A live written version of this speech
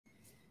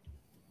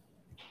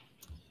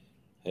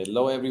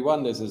Hello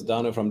everyone, this is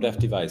Daniel from Dev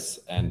Device,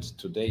 and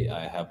today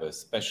I have a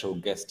special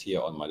guest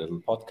here on my little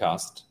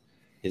podcast.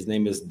 His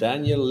name is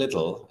Daniel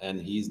Little,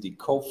 and he's the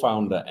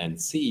co-founder and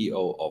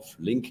CEO of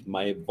Link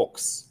My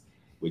Books,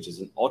 which is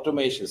an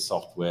automation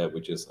software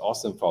which is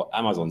awesome for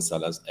Amazon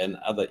sellers and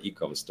other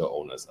e-commerce store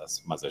owners,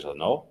 as much as I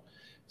know.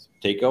 So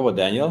take over,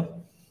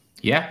 Daniel.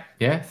 Yeah.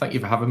 Thank you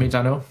for having me,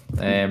 Daniel.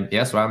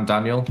 So I'm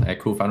Daniel,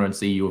 co-founder and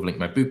CEO of Link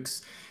My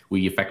Books.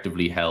 We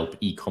effectively help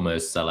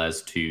e-commerce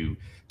sellers to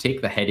take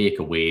the headache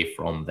away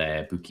from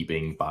their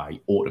bookkeeping by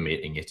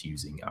automating it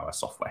using our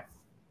software.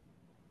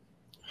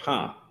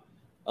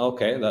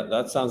 Okay,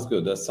 that sounds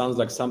good. That sounds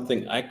like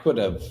something I could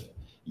have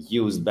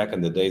used back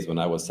in the days when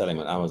I was selling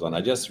on Amazon.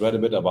 I just read a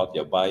bit about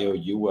your bio.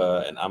 You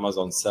were an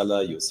Amazon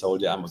seller. You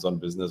sold your Amazon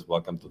business.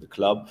 Welcome to the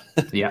club.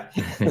 Yeah,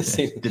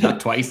 did that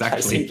twice, actually.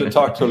 I seem to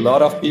talk to a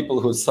lot of people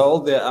who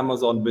sold their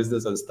Amazon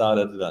business and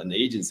started an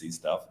agency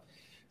stuff.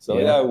 So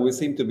yeah, we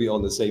seem to be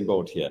on the same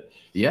boat here.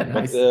 Yeah,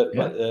 nice.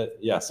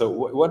 So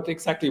what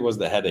exactly was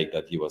the headache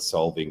that you were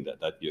solving,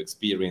 that you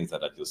experienced,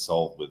 that you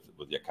solved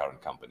with your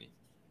current company?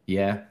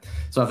 Yeah,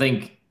 so I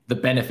think the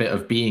benefit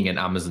of being an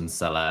Amazon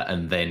seller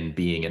and then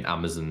being an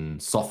Amazon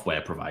software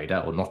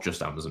provider, or not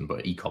just Amazon,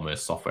 but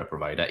e-commerce software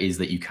provider, is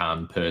that you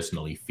can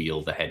personally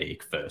feel the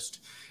headache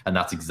first. And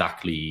that's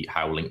exactly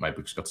how Link My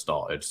Books got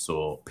started.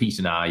 So Pete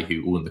and I,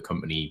 who own the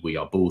company, we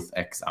are both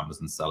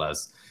ex-Amazon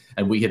sellers,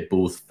 and we had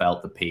both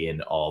felt the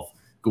pain of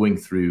going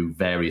through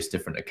various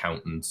different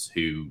accountants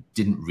who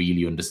didn't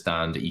really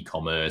understand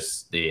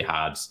e-commerce. They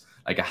had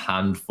like a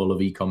handful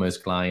of e-commerce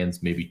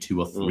clients, maybe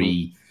 2 or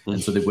 3.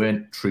 And so they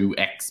weren't true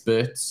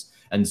experts.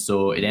 And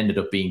so it ended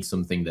up being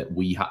something that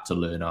we had to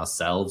learn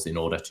ourselves in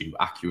order to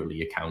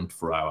accurately account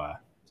for our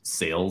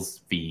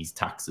sales, fees,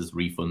 taxes,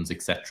 refunds,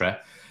 etc.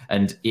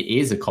 And it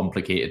is a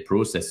complicated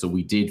process. So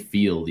we did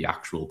feel the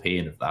actual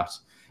pain of that.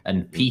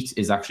 And Pete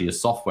is actually a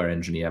software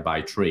engineer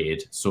by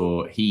trade.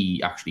 So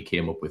he actually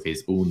came up with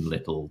his own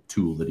little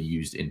tool that he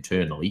used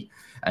internally.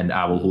 And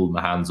I will hold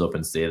my hands up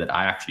and say that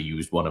I actually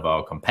used one of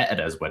our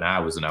competitors when I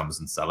was an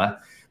Amazon seller,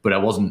 but I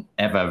wasn't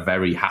ever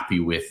very happy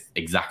with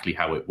exactly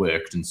how it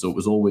worked. And so it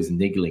was always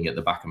niggling at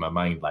the back of my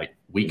mind, like,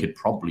 we could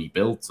probably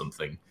build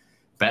something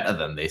better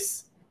than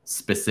this,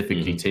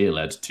 specifically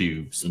tailored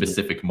to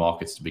specific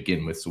markets to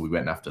begin with. So we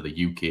went after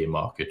the UK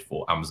market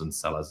for Amazon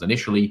sellers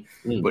initially,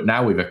 but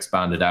now we've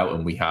expanded out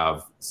and we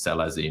have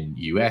sellers in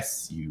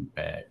US,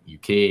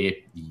 UK,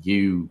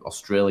 EU,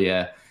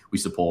 Australia. We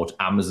support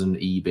Amazon,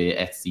 eBay,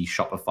 Etsy,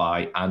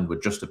 Shopify, and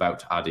we're just about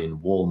to add in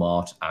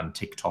Walmart and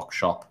TikTok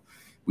Shop.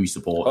 We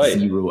support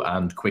Xero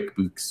and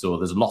QuickBooks. So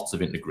there's lots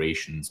of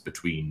integrations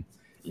between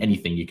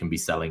anything you can be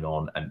selling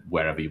on and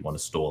wherever you want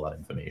to store that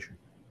information.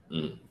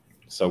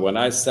 So when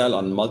I sell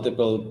on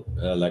multiple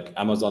like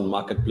Amazon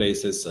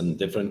marketplaces in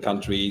different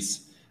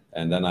countries,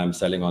 and then I'm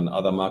selling on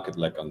other market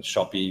like on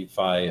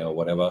Shopify or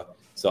whatever,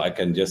 so I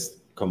can just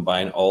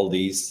combine all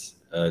these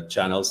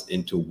channels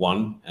into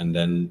one, and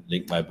then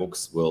Link My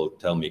Books will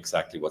tell me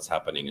exactly what's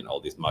happening in all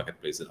these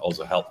marketplaces and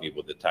also help me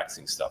with the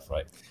taxing stuff,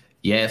 right?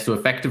 Yeah, so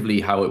effectively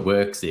how it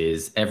works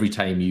is every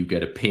time you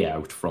get a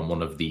payout from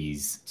one of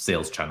these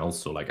sales channels,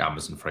 so like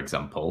Amazon, for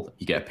example,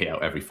 you get a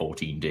payout every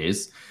 14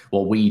 days.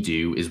 What we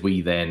do is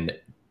we then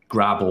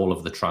grab all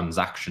of the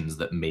transactions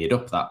that made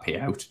up that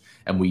payout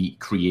and we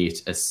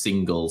create a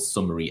single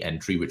summary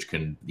entry which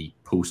can be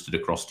posted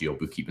across to your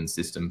bookkeeping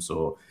system.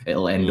 So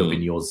it'll end up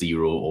in your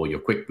Xero or your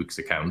QuickBooks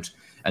account,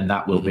 and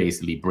that will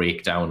basically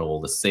break down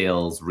all the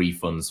sales,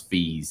 refunds,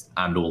 fees,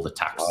 and all the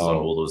taxes on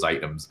all those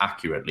items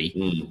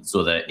accurately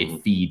so that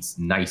it feeds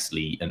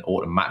nicely and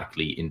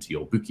automatically into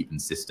your bookkeeping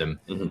system.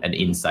 And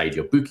inside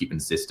your bookkeeping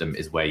system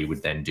is where you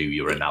would then do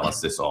your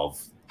analysis of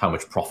how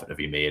much profit have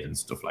you made and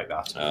stuff like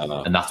that.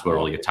 And that's where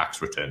all your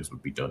tax returns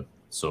would be done.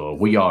 So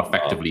we are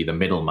effectively the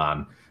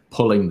middleman,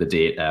 pulling the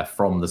data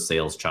from the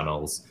sales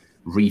channels,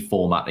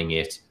 reformatting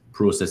it,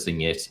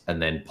 processing it,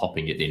 and then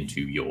popping it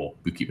into your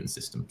bookkeeping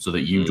system so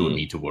that you don't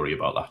need to worry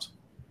about that.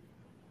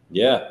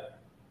 Yeah,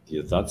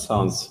 that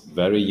sounds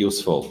very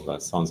useful.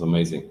 That sounds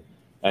amazing.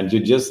 And you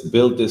just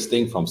built this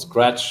thing from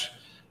scratch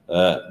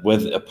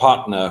with a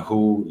partner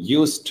who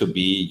used to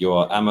be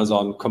your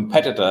Amazon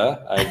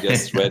competitor. I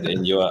just read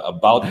in your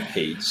about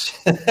page.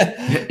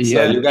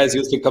 So you guys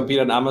used to compete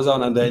on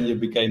Amazon, and then you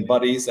became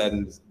buddies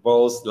and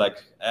both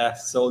like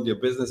sold your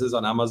businesses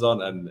on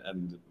Amazon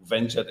and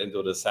ventured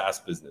into the SaaS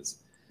business.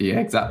 Yeah,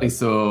 exactly.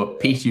 So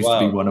Pete used to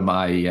be one of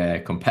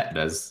my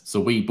competitors. So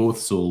we both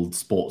sold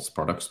sports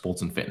products,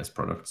 sports and fitness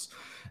products.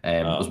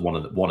 It was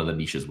one of the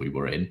niches we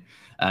were in.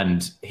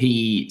 And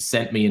he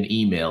sent me an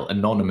email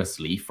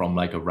anonymously from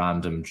like a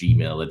random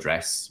Gmail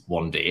address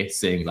one day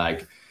saying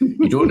like,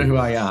 you don't know who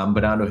I am,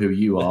 but I know who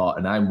you are.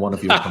 And I'm one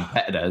of your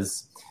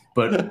competitors,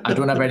 but I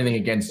don't have anything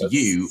against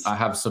you. I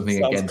have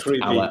something against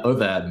our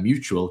other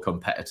mutual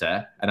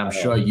competitor. And I'm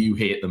sure you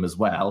hate them as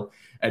well.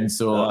 And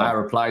so I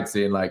replied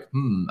saying like,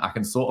 I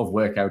can sort of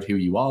work out who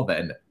you are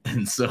then.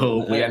 And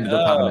so we ended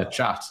up having a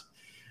chat.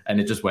 And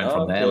it just went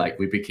from there. Like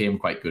we became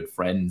quite good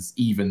friends,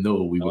 even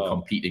though we were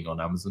competing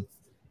on Amazon.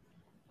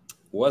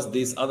 was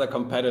this other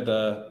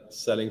competitor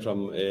selling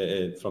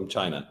from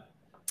China?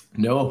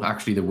 No,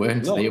 actually, they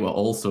weren't. No. They were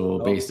also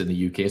based in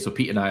the UK. So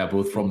Pete and I are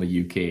both from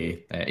the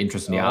UK.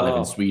 Interestingly, I live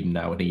in Sweden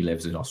now, and he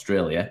lives in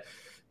Australia.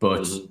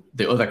 But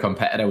the other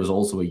competitor was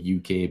also a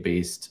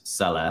UK-based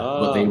seller,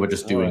 but they were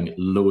just doing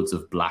loads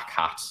of black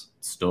hat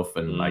stuff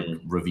and like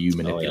review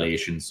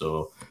manipulation.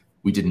 So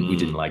we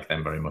didn't like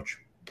them very much.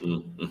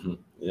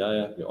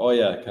 Yeah. Oh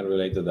yeah, I can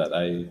relate to that.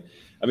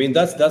 I mean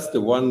that's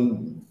the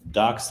one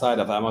dark side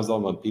of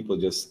Amazon, when people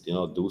just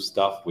do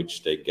stuff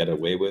which they get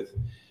away with.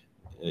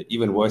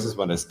 Even worse is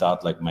when they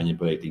start like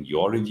manipulating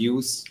your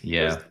reviews.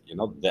 Yeah.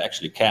 They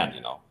actually can.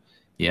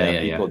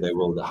 People they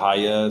will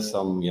hire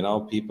some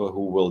people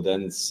who will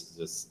then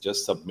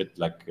just submit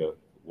like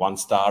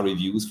 1-star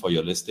reviews for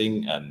your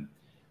listing, and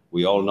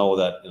we all know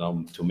that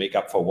to make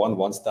up for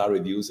 1-star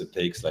reviews, it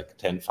takes like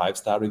 10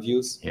 5-star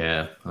reviews.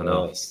 Yeah, I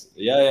know.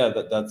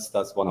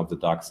 That's one of the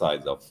dark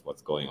sides of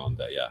what's going on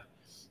there. Yeah,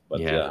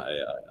 but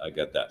I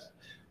get that.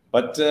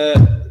 But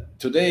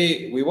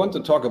today we want to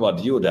talk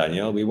about you,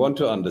 Daniel. We want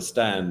to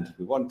understand.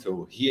 We want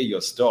to hear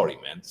your story,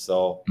 man.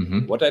 So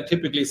what I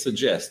typically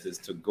suggest is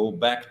to go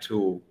back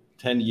to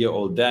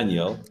 10-year-old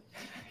Daniel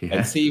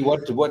and see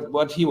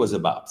what he was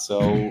about. So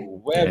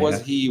where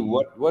was he?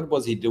 What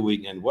was he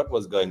doing, and what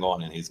was going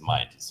on in his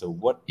mind? So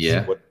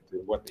Yeah.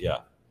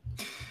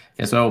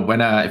 So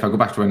if I go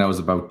back to when I was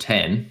about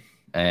 10,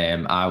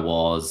 I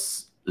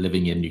was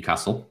living in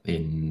Newcastle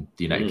in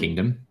the United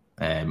Kingdom.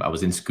 I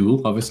was in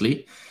school,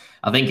 obviously.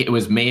 I think it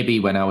was maybe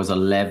when I was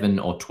 11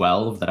 or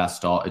 12 that I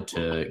started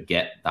to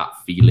get that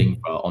feeling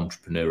for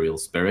entrepreneurial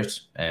spirit.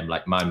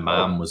 Like my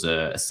mom was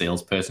a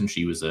salesperson.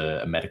 She was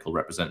a medical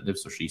representative,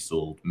 so she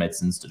sold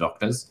medicines to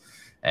doctors.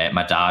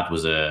 My dad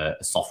was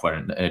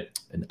an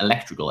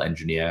electrical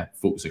engineer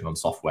focusing on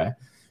software,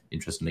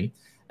 interestingly.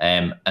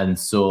 And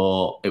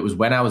so it was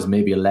when I was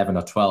maybe 11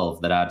 or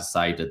 12 that I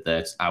decided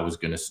that I was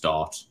going to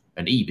start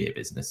an eBay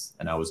business,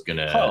 and I was going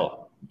to,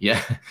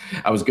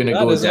 I was going to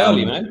go down.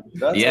 Early, man.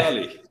 That's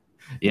early.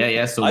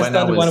 Yeah. So I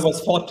started when I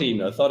was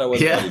 14. I thought I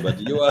was early, but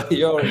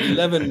you're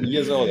 11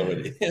 years old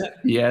already.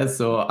 Yeah.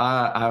 So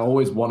I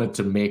always wanted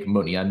to make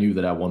money. I knew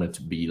that I wanted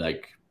to be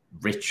like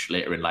rich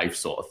later in life,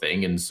 sort of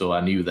thing. And so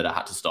I knew that I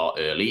had to start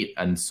early.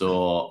 And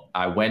so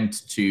I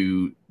went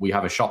to, we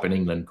have a shop in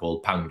England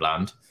called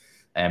Poundland.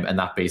 And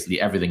that basically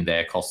everything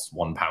there costs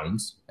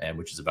 £1,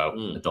 which is about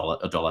 $1.20,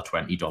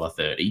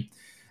 $1.30.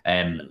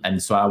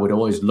 And so I would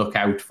always look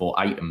out for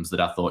items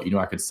that I thought,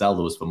 I could sell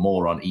those for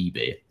more on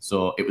eBay.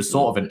 So it was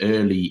sort of an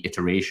early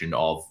iteration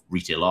of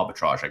retail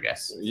arbitrage, I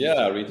guess.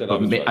 Yeah, retail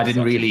arbitrage. I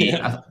didn't really,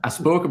 I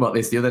spoke about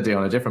this the other day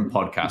on a different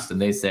podcast,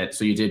 and they said,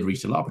 so you did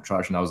retail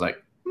arbitrage? And I was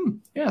like,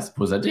 yeah, I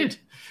suppose I did.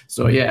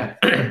 So yeah,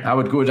 I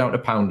would go down to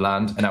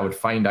Poundland and I would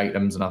find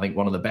items. And I think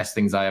one of the best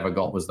things I ever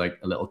got was like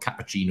a little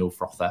cappuccino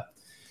frother.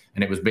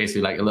 And it was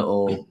basically like a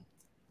little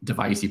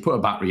device. You put a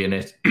battery in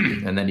it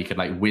and then you could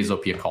like whiz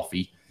up your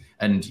coffee.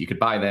 And you could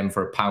buy them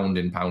for £1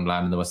 in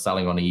Poundland, and they were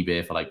selling on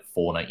eBay for like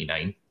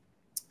 $4.99.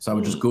 So I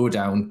would just go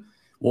down,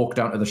 walk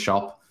down to the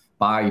shop,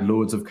 buy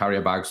loads of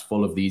carrier bags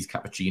full of these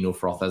cappuccino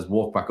frothers,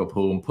 walk back up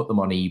home, put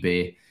them on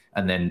eBay,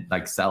 and then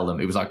like sell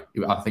them. It was like,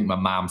 I think my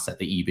mom set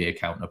the eBay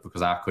account up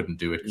because I couldn't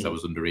do it because I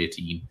was under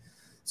 18.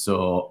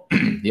 So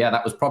yeah,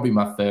 that was probably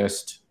my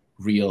first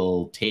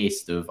real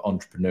taste of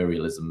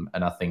entrepreneurialism.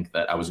 And I think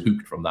that I was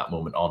hooked from that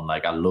moment on.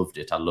 Like I loved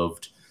it. I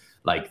loved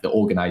like the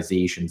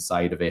organization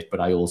side of it, but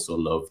I also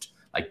loved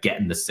like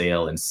getting the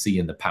sale and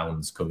seeing the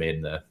pounds come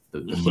in, the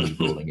money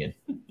rolling in.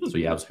 So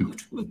yeah, I was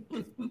hooked.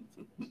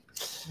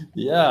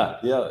 Yeah.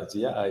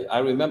 I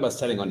remember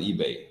selling on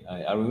eBay.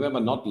 I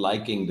remember not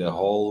liking the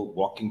whole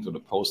walking to the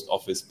post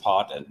office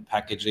part and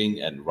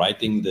packaging and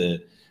writing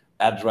the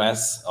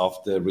address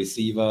of the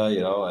receiver,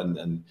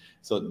 and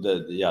so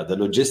the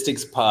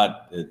logistics part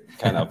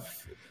kind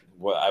of.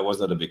 Well, I was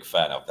not a big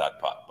fan of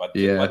that part, but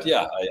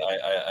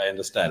I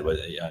understand.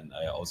 And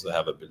I also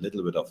have a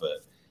little bit of a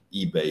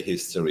eBay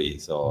history,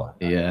 so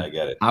I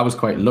get it. I was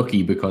quite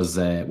lucky because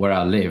where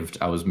I lived,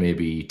 I was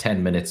maybe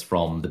 10 minutes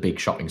from the big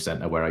shopping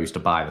center where I used to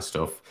buy the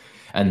stuff.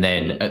 And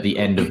then at the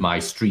end of my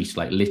street,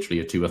 like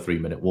literally a 2 or 3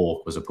 minute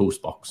walk, was a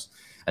post box.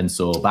 And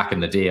so back in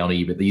the day on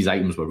eBay, these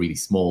items were really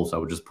small, so I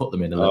would just put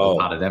them in a little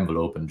padded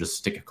envelope and just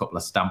stick a couple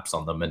of stamps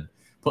on them and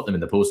put them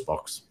in the post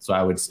box. So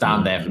I would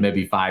stand there for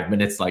maybe 5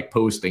 minutes, like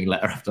posting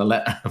letter after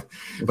letter,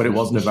 but it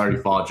wasn't a very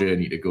far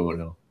journey to go.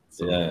 No.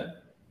 So,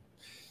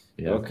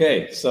 yeah.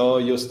 Okay. So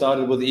you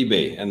started with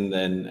eBay,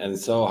 and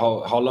so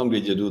how long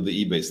did you do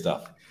the eBay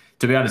stuff?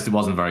 To be honest, it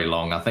wasn't very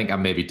long. I think I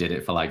maybe did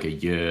it for like a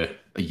year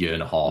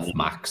and a half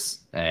max.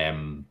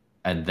 And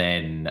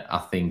then I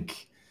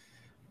think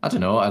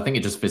it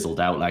just fizzled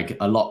out. Like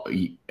a lot,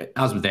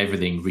 as with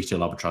everything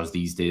retail arbitrage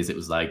these days, it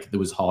was like it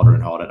was harder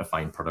and harder to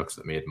find products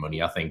that made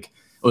money. I think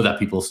other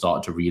people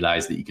started to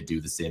realize that you could do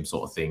the same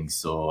sort of thing.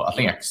 So I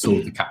think I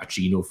sold the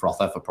cappuccino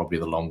frother for probably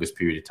the longest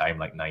period of time,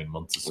 like 9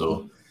 months or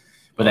so.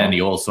 But then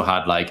he also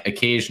had like,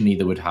 occasionally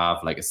they would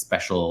have like a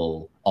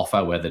special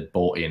offer where they'd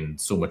bought in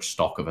so much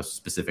stock of a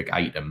specific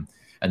item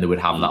and they would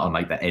have that on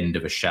like the end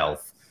of a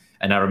shelf.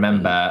 And I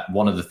remember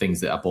one of the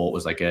things that I bought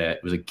was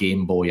it was a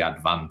Game Boy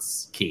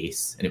Advance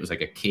case, and it was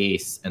like a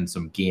case and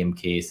some game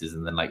cases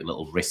and then like a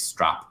little wrist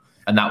strap,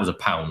 and that was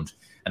 £1.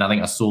 And I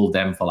think I sold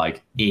them for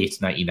like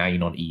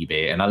 $8.99 on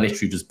eBay, and I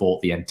literally just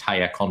bought the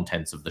entire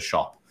contents of the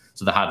shop.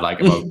 So they had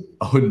like about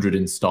 100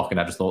 in stock, and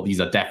I just thought,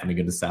 these are definitely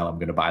going to sell. I'm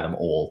going to buy them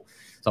all.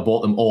 So I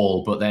bought them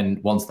all, but then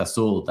once they're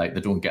sold, like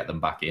they don't get them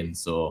back in.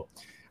 So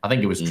I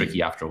think it was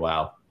tricky after a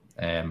while.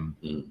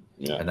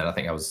 Yeah. And then I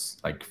think I was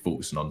like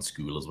focusing on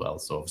school as well.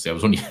 So obviously I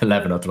was only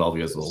 11 or 12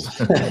 years old.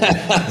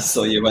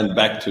 So you went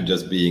back to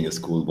just being a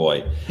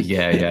schoolboy.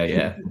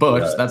 Yeah.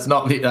 But that's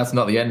not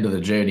the end of the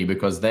journey,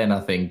 because then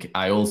I think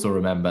I also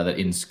remember that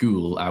in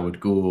school, I would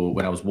go,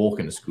 when I was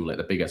walking to school, at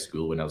the bigger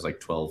school, when I was like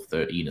 12,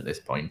 13 at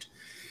this point,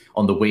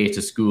 on the way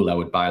to school, I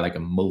would buy like a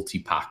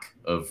multi-pack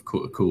of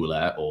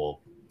Coca-Cola or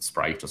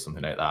Sprite or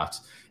something like that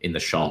in the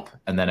shop.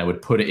 And then I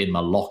would put it in my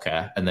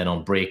locker. And then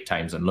on break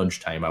times and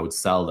lunchtime, I would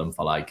sell them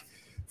for like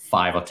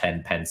 5 or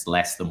 10 pence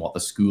less than what the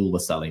school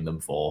was selling them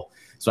for.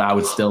 So I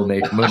would still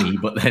make money,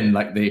 but then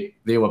like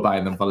they were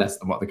buying them for less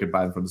than what they could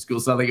buy them from the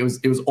school. So I think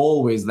it was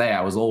always there.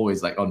 I was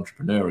always like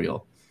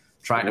entrepreneurial,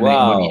 trying to make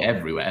money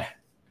everywhere.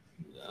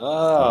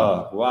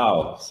 Oh,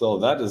 wow. So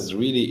that is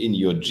really in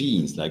your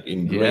genes, like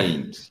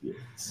ingrained. Yeah.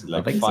 It's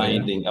like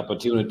finding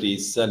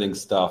opportunities, selling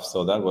stuff.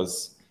 So that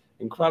was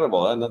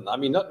incredible. And I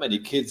mean, not many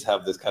kids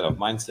have this kind of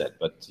mindset,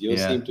 but you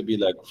seem to be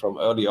like from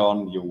early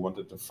on, you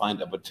wanted to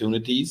find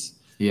opportunities.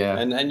 Yeah.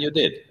 And you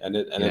did. And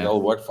it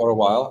all worked for a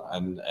while.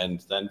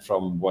 And then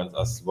from when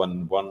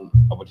one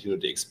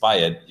opportunity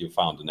expired, you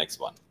found the next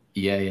one.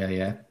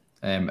 Yeah.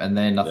 And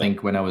then I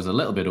think when I was a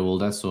little bit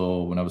older,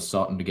 so when I was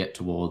starting to get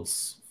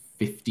towards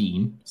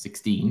 15,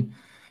 16,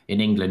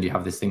 in England, you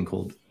have this thing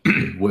called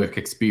work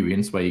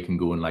experience, where you can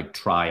go and like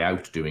try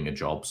out doing a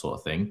job sort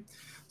of thing.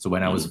 So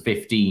when I was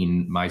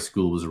 15, my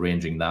school was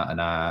arranging that,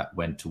 and I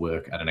went to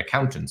work at an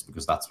accountant's,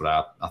 because that's what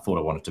I thought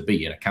I wanted to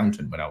be, an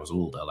accountant when I was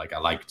older. Like I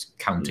liked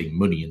counting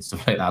money and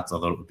stuff like that, so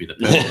I thought it would be the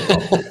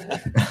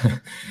perfect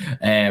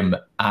job.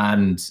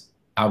 And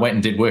I went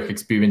and did work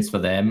experience for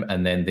them,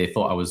 and then they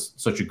thought I was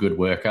such a good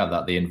worker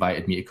that they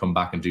invited me to come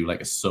back and do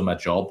like a summer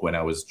job when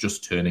I was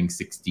just turning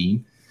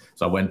 16.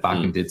 So I went back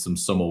and did some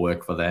summer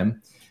work for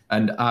them.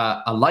 And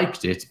I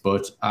liked it,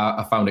 but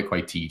I found it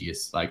quite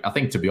tedious. Like, I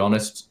think, to be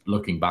honest,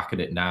 looking back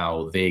at it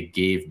now, they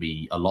gave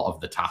me a lot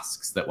of the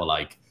tasks that were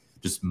like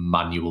just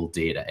manual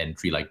data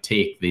entry, like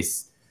take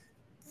this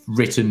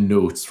written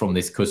notes from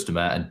this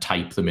customer and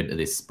type them into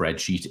this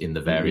spreadsheet in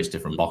the various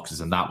different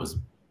boxes. And that was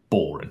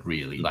boring,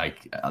 really.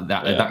 Like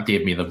that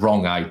gave me the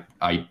wrong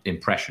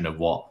impression of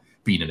what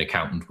being an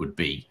accountant would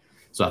be.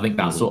 So I think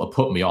that sort of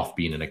put me off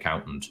being an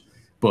accountant.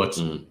 But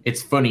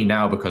it's funny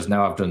now, because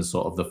now I've done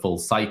sort of the full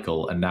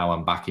cycle, and now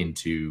I'm back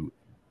into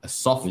a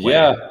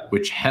software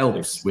which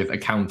helps with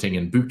accounting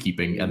and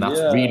bookkeeping. And that's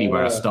really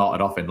where I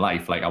started off in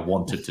life. Like I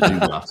wanted to do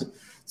that.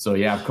 So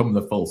yeah, I've come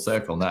the full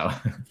circle now.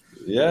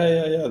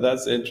 Yeah.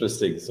 That's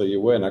interesting. So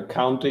you were in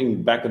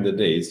accounting back in the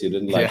days, you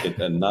didn't like it,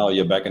 and now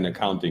you're back in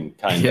accounting,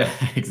 kind of. Yeah,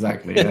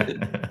 exactly. Yeah.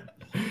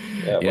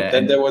 But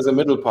then there was a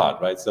middle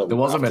part, right? So there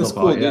was a middle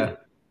part,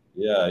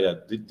 Yeah.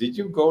 Did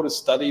you go to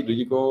study? Did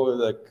you go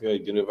like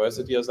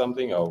university or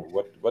something? Or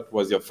what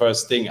was your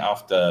first thing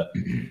after,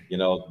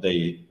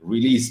 they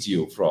released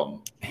you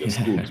from your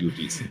school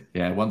duties?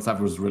 Yeah, once I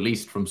was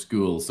released from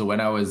school. So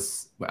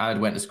I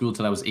went to school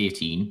till I was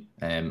 18.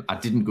 I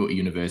didn't go to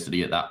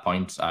university at that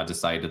point. I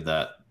decided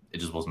that it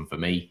just wasn't for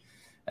me.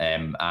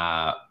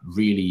 I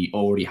really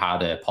already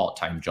had a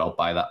part-time job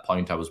by that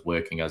point. I was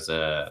working as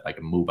a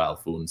mobile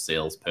phone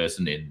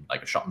salesperson in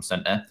like a shopping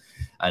center,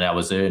 and I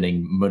was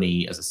earning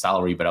money as a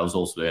salary, but I was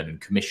also earning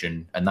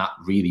commission, and that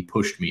really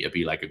pushed me to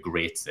be like a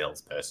great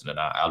salesperson, and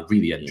I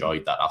really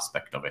enjoyed that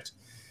aspect of it.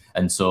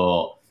 And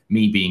so,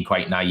 me being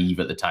quite naive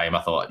at the time,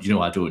 I thought,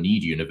 I don't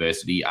need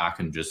university. I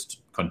can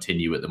just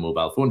continue at the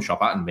mobile phone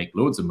shop. I can make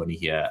loads of money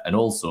here, and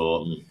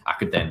also I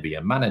could then be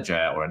a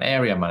manager or an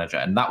area manager,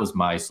 and that was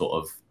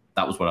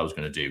that was what I was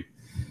going to do.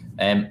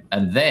 And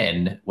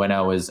then when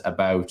I was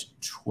about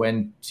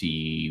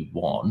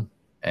 21,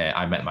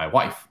 I met my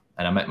wife.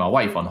 And I met my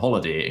wife on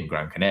holiday in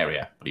Gran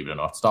Canaria, believe it or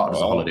not. Started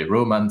as a holiday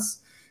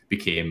romance,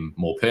 became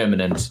more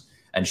permanent.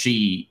 And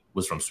she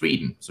was from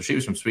Sweden. So she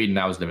was from Sweden.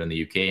 I was living in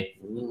the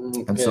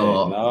UK. And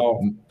so now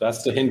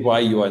that's the hint why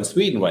you are in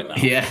Sweden right now.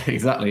 Yeah,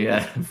 exactly. Yeah.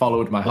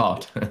 Followed my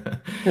heart.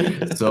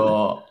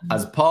 So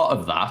as part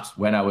of that,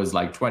 when I was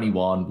like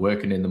 21,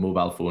 working in the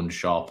mobile phone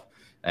shop,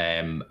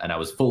 and I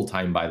was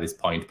full-time by this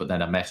point, but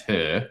then I met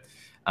her,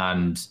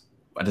 and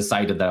I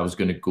decided that I was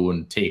going to go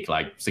and take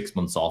like 6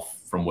 months off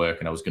from work,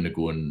 and I was going to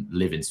go and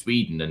live in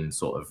Sweden and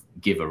sort of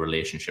give a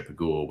relationship a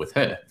go with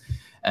her,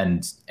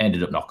 and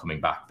ended up not coming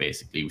back.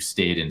 Basically, we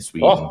stayed in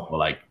Sweden for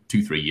like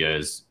 2-3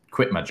 years,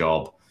 quit my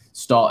job,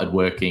 started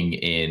working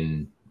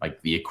in like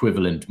the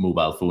equivalent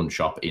mobile phone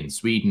shop in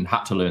Sweden.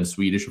 Had to learn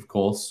Swedish, of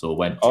course. So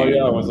went to... Oh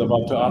yeah, I was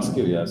about to ask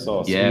you. Yeah,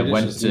 so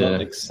Swedish is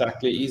not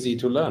exactly easy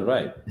to learn,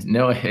 right?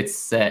 No,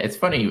 it's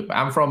funny.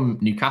 I'm from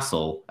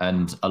Newcastle,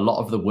 and a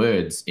lot of the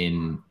words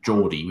in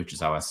Geordie, which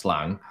is our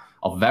slang,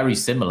 are very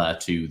similar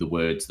to the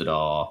words that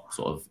are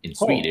sort of in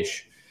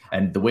Swedish.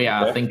 And the way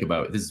I think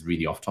about it, this is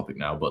really off topic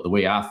now, but the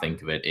way I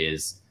think of it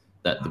is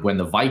that when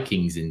the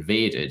Vikings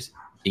invaded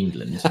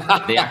England,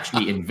 they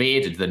actually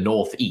invaded the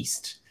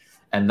northeast.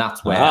 And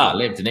that's where I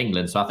lived in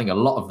England. So I think a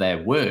lot of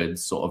their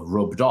words sort of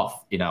rubbed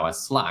off in our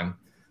slang.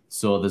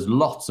 So there's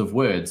lots of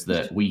words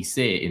that we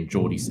say in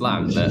Geordie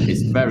slang that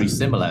is very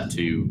similar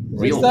to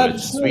real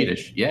words in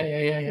Swedish.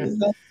 Yeah.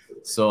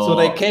 So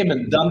they came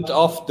and dumped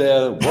off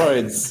their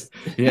words.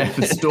 Yeah,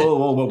 they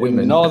stole all the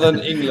women in Northern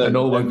England, and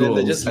all the girls,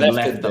 they just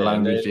left the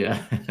language.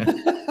 Yeah.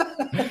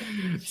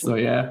 So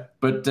yeah,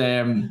 but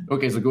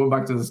okay. So going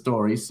back to the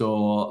story.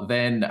 So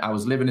then I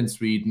was living in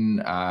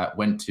Sweden.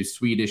 Went to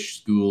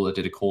Swedish school. I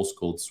did a course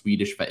called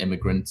Swedish for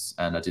Immigrants,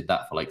 and I did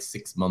that for like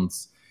 6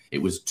 months.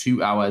 It was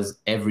 2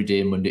 hours every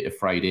day, Monday to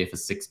Friday, for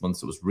 6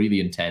 months. It was really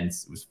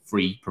intense. It was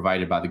free,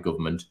 provided by the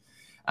government.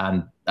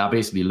 And I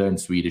basically learned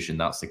Swedish in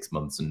that 6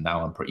 months, and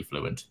now I'm pretty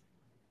fluent.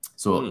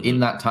 So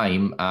in that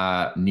time,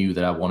 I knew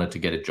that I wanted to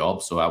get a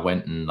job. So I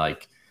went and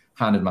like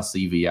handed my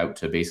CV out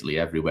to basically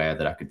everywhere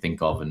that I could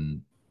think of,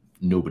 and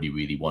nobody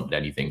really wanted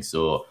anything.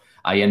 So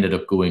I ended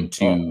up going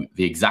to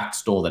the exact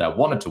store that I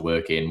wanted to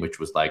work in, which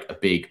was like a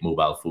big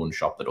mobile phone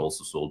shop that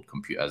also sold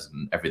computers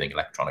and everything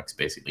electronics,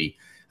 basically.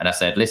 And I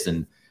said,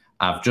 listen,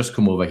 I've just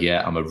come over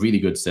here. I'm a really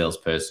good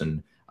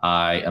salesperson.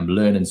 I am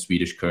learning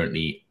Swedish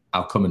currently.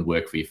 I'll come and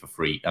work for you for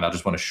free. And I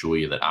just want to show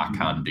you that I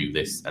can do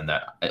this and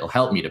that it'll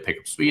help me to pick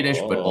up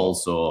Swedish, but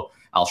also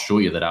I'll show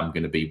you that I'm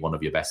going to be one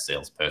of your best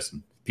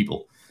salesperson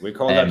people. We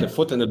call that the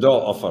foot in the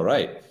door offer,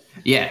 right?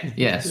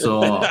 Yeah.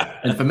 So,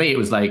 and for me, it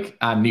was like,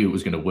 I knew it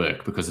was going to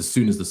work, because as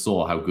soon as they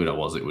saw how good I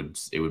was,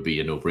 it would be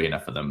a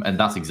no-brainer for them. And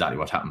that's exactly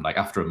what happened. Like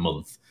after a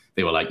month,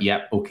 they were like,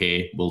 yeah,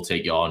 okay, we'll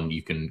take you on.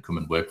 You can come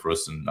and work for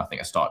us. And I think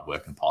I started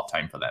working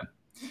part-time for them.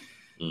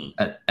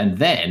 And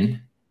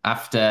then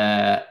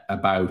after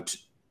about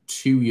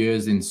 2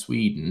 years in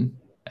Sweden,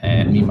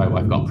 me and my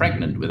wife got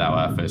pregnant with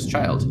our first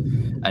child.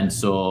 And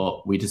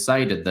so we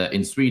decided that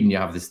in Sweden, you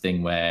have this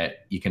thing where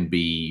you can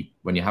be,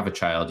 when you have a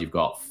child, you've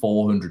got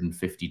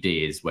 450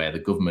 days where the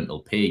government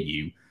will pay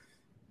you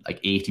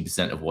like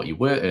 80% of what you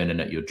were earning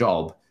at your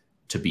job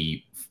to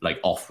be like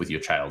off with your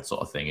child,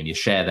 sort of thing. And you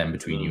share them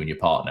between you and your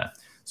partner.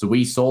 So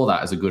we saw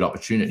that as a good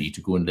opportunity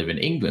to go and live in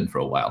England for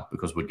a while,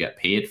 because we'd get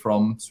paid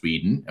from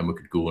Sweden and we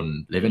could go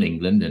and live in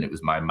England. And it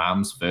was my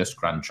mom's first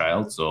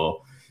grandchild.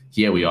 So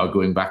here we are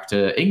going back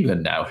to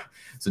England now.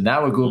 So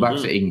now we go back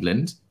to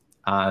England,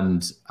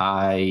 and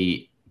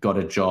I got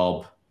a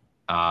job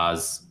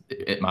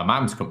at my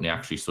mom's company,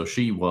 actually. So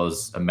she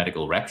was a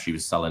medical rep. She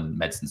was selling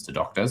medicines to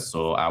doctors.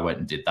 So I went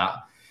and did that.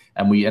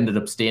 And we ended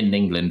up staying in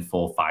England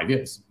for 5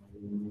 years.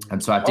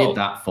 And so I did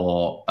that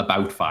for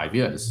about 5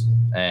 years.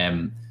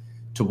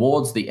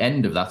 Towards the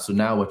end of that, so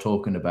now we're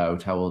talking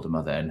about, how old am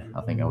I then?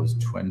 I think I was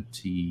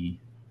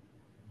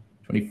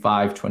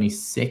 25,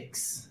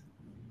 26.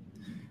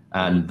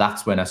 And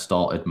that's when I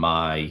started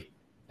my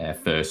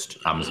first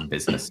Amazon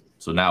business.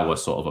 So now we're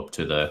sort of up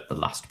to the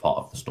last part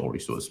of the story,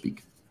 so to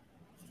speak.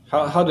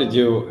 How did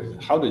you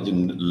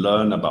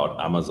learn about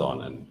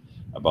Amazon and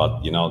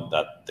about,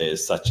 that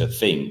there's such a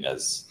thing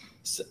as,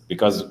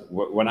 because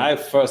when I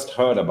first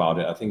heard about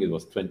it, I think it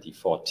was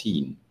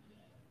 2014.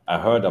 I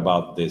heard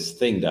about this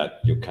thing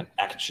that you can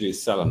actually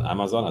sell on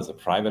Amazon as a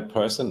private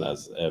person,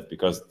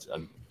 because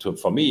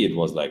for me it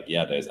was like,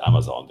 yeah, there's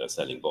Amazon, they're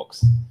selling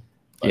books.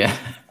 But, yeah.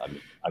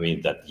 I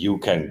mean, that you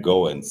can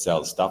go and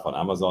sell stuff on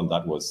Amazon,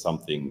 that was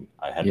something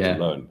I had to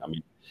learn. I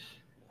mean,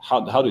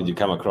 how did you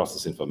come across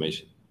this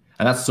information?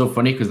 And that's so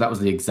funny, because that was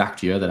the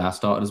exact year that I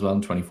started as well,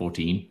 in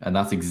 2014. And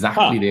that's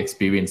exactly the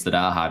experience that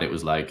I had. It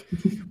was like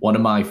one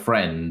of my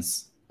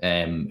friends,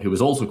 who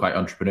was also quite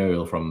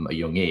entrepreneurial from a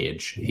young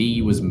age,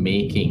 he was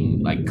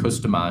making like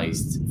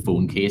customized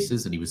phone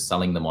cases and he was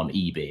selling them on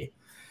eBay.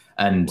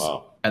 And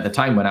at the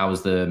time when I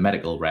was the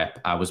medical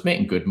rep, I was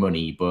making good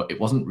money, but it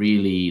wasn't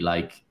really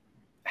like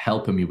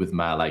helping me with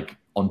my like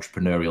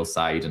entrepreneurial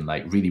side and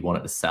like really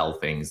wanted to sell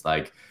things.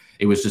 Like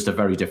it was just a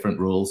very different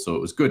role. So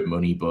it was good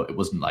money, but it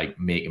wasn't like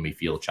making me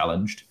feel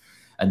challenged.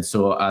 And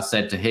so I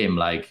said to him,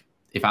 like,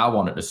 if I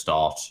wanted to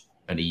start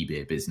an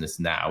eBay business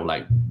now,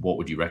 like, what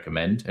would you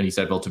recommend? And he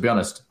said, well, to be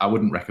honest, I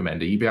wouldn't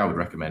recommend eBay. I would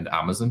recommend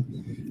Amazon.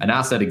 And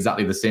I said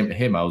exactly the same to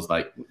him. I was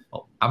like,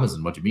 well,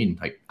 Amazon, what do you mean?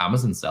 Like,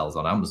 Amazon sells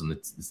on Amazon.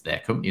 It's their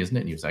company, isn't it?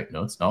 And he was like,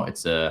 no, it's not.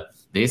 It's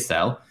they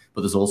sell,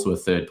 but there's also a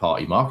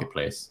third-party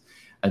marketplace.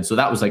 And so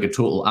that was like a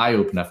total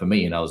eye-opener for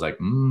me. And I was like,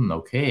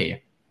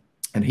 okay.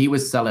 And he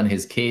was selling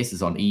his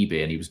cases on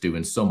eBay and he was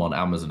doing some on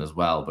Amazon as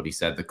well. But he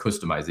said the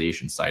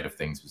customization side of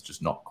things was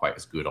just not quite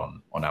as good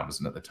on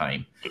Amazon at the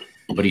time.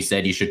 But he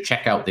said you should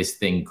check out this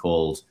thing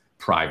called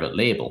private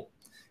label.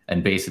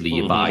 And basically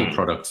you buy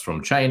products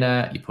from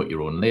China, you put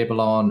your own label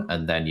on,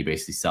 and then you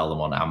basically sell them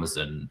on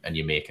Amazon and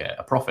you make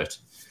a profit.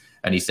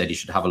 And he said you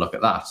should have a look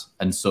at that.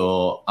 And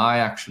so I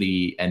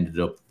actually ended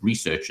up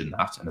researching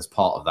that. And as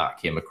part of that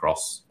came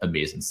across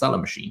Amazing Seller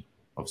Machine,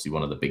 obviously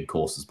one of the big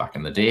courses back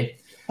in the day.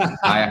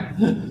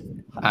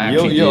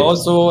 You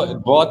also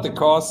bought the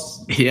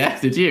course? Yeah,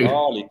 did you?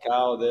 Holy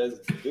cow,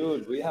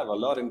 dude, we have a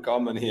lot in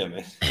common here,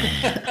 man.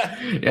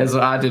 Yeah,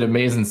 so I did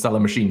Amazing Seller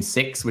Machine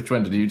 6. Which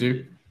one did you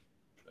do?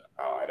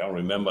 Oh, I don't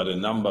remember the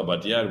number,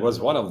 but yeah, it was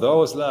one of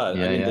those. Yeah, I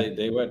mean,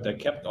 they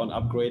kept on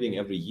upgrading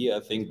every year, I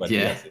think. But yeah.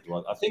 Yes, it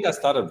was. I think I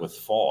started with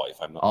 4, if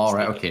I'm not All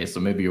mistaken. right, okay, so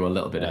maybe you were a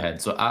little bit ahead.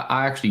 So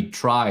I actually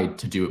tried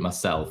to do it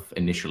myself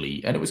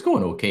initially, and it was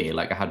going okay.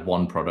 Like I had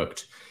one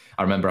product.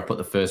 I remember I put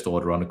the first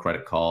order on a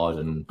credit card,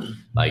 and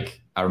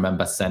like I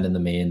remember sending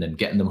them in and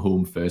getting them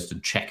home first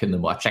and checking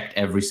them. I checked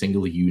every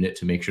single unit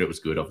to make sure it was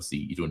good. Obviously,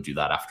 you don't do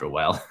that after a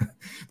while.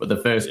 But the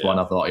first one,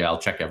 I thought, yeah,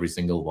 I'll check every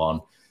single one.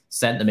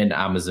 Sent them into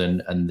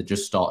Amazon, and they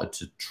just started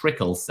to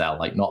trickle sell,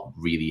 like not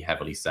really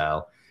heavily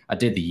sell. I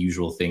did the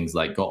usual things,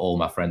 like got all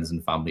my friends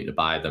and family to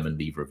buy them and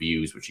leave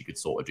reviews, which you could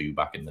sort of do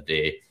back in the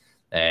day.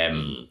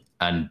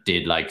 And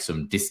did like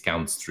some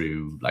discounts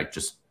through, like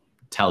just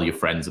tell your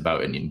friends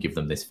about it and give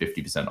them this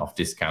 50% off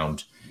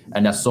discount.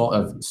 And I sort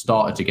of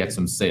started to get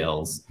some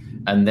sales.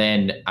 And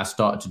then I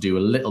started to do a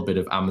little bit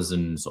of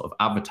Amazon sort of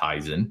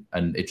advertising,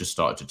 and it just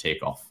started to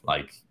take off.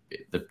 Like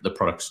the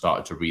product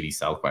started to really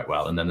sell quite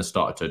well. And then they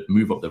started to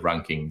move up the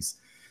rankings.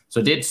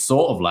 So I did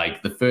sort of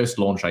like the first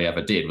launch I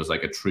ever did was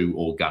like a true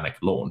organic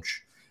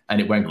launch, and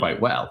it went quite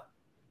well.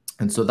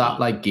 And so that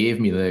like gave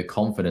me the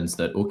confidence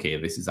that, okay,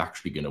 this is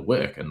actually going to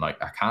work, and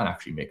like I can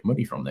actually make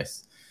money from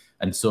this.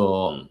 And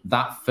so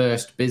that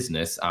first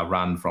business I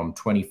ran from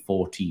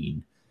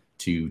 2014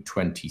 to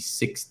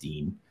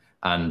 2016,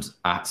 and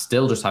I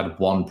still just had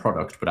one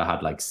product, but I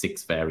had like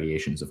 6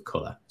 variations of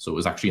color. So it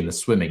was actually in the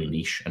swimming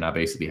niche, and I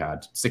basically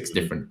had 6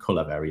 different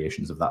color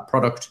variations of that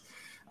product.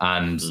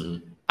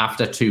 And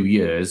after 2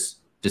 years,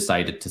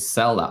 decided to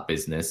sell that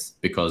business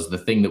because the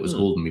thing that was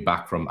holding me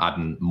back from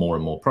adding more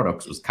and more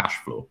products was cash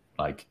flow.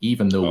 Like,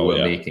 even though we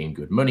were making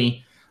good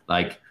money,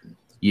 like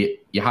you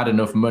had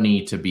enough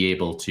money to be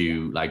able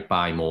to like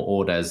buy more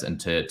orders and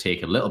to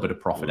take a little bit of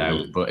profit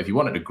out. But if you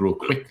wanted to grow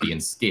quickly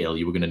and scale,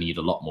 you were going to need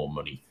a lot more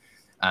money.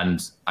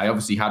 And I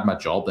obviously had my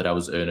job that I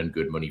was earning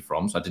good money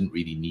from, so I didn't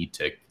really need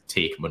to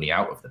take money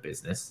out of the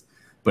business.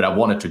 But I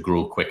wanted to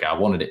grow quicker. I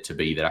wanted it to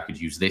be that I could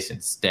use this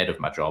instead of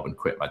my job and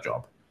quit my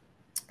job.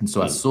 And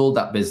so I sold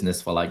that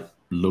business for like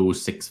low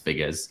 6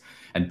 figures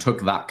and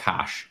took that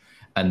cash,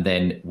 and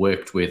then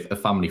worked with a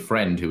family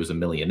friend who was a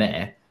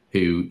millionaire,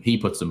 who he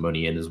put some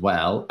money in as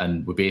well.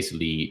 And we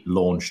basically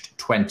launched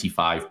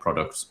 25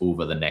 products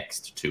over the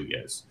next 2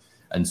 years.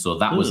 And so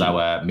that was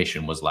our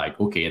mission, was like,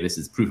 okay, this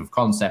is proof of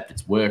concept.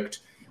 It's worked.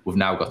 We've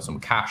now got some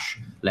cash.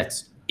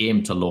 Let's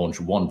aim to launch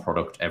one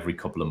product every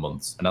couple of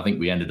months. And I think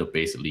we ended up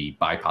basically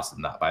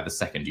bypassing that. By the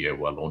second year,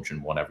 we're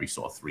launching one every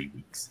sort of 3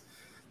 weeks.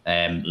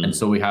 And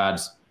so we had,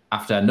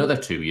 after another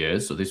 2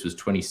 years, so this was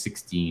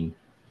 2016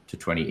 to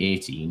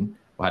 2018,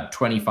 we had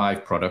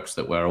 25 products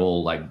that were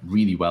all like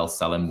really well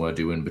selling. We're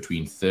doing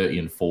between 30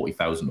 and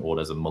 40,000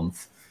 orders a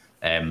month.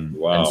 And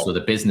so the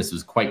business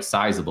was quite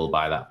sizable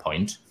by that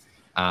point.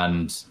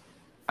 And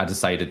I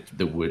decided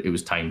that it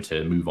was time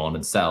to move on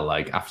and sell.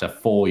 Like after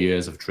 4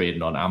 years of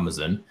trading on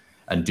Amazon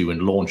and doing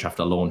launch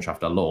after launch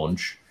after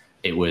launch,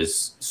 it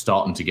was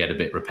starting to get a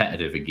bit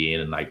repetitive again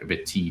and like a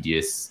bit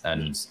tedious,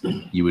 and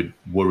you would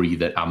worry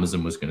that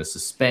Amazon was going to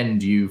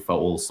suspend you for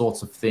all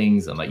sorts of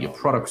things, and like your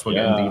products were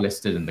getting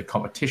delisted, and the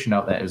competition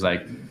out there, it was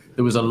like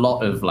there was a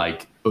lot of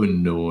like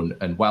unknown.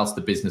 And whilst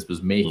the business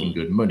was making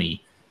good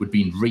money, we'd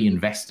been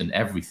reinvesting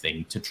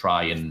everything to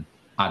try and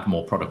add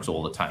more products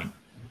all the time.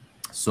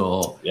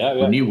 So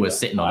we knew we were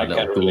sitting on a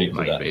little gold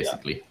mine,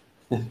 basically.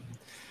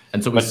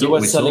 And so but you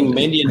were selling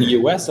mainly in the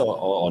US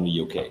or in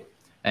the UK?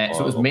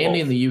 So it was mainly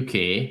in the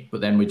UK, but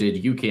then we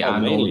did UK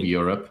and all of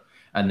Europe.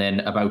 And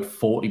then about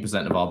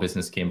 40% of our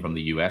business came from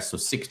the US. So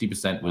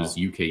 60% was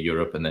UK,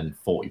 Europe, and then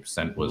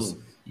 40% was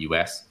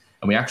US.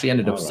 And we actually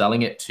ended up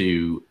selling it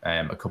to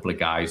a couple of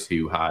guys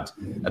who had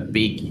a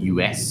big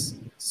US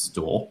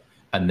store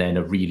and then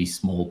a really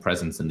small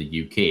presence in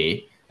the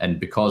UK. And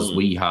because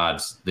we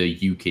had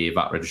the UK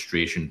VAT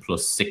registration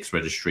plus 6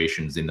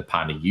 registrations in the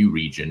pan-EU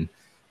region,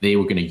 they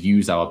were going to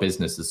use our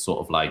business as sort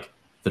of like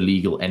the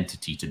legal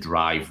entity to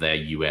drive their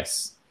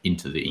US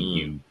into the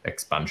EU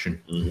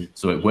expansion.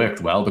 So it worked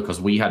well because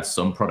we had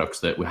some products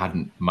that we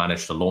hadn't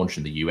managed to launch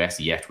in the US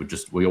yet.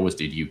 We always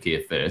did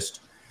UK first.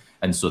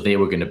 And so they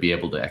were going to be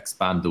able to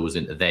expand those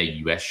into their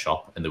US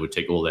shop, and they would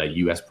take all their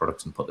US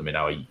products and put them in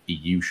our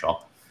EU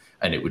shop,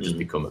 and it would just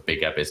become a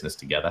bigger business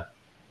together.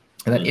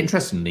 And then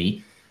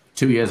interestingly,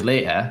 2 years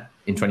later,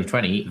 in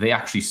 2020, they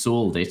actually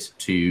sold it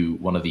to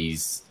one of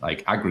these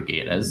like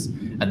aggregators,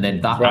 and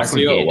then that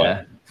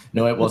aggregator,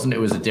 no, it wasn't. It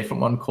was a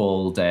different one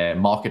called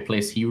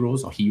Marketplace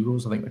Heroes, or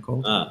Heroes, I think they're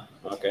called.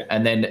 Okay.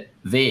 And then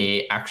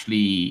they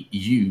actually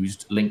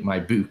used Link My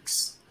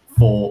Books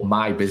for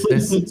my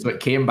business, so it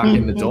came back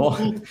in the door,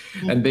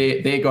 and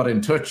they got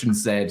in touch and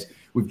said,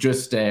 we've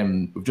just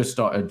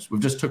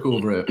took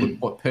over,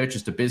 we've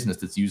purchased a business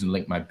that's using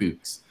Link My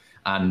Books.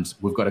 And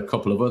we've got a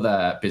couple of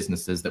other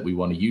businesses that we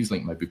want to use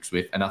Link My Books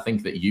with. And I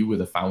think that you were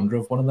the founder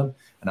of one of them.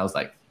 And I was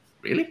like,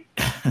 really?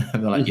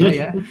 And they're like, yeah,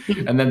 yeah.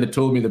 And then they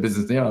told me the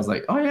business name. I was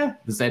like, oh yeah.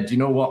 They said, do you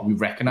know what? We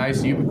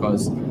recognize you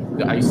because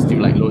I used to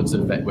do like loads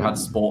of, we had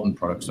sporting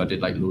products. So I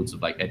did like loads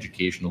of like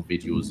educational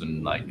videos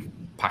and like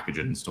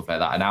packaging and stuff like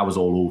that. And I was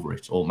all over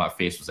it. All my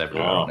face was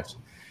everywhere on it.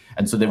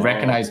 And so they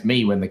recognized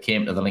me when they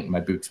came to the Link in My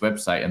Books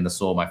website and they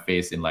saw my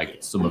face in like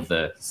some of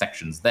the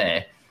sections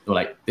there. They were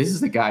like, this is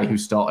the guy who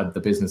started the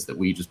business that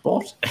we just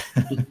bought.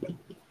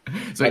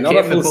 So it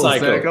came full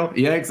circle.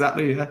 Yeah,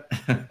 exactly. Yeah.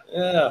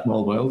 Yeah.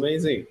 Small world.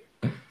 Amazing.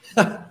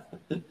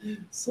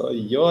 So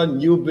your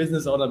new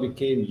business owner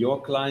became your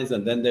clients,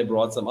 and then they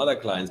brought some other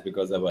clients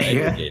because they were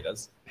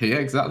aggregators. Yeah,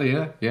 exactly.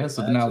 Yeah, yeah.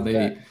 So now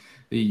they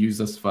use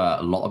us for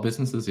a lot of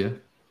businesses. Yeah.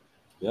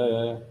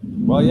 Yeah.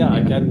 Well, yeah,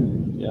 I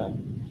can. Yeah.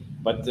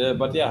 But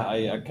yeah,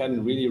 I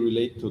can really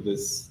relate to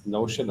this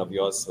notion of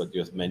yours, what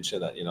you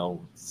mentioned, that,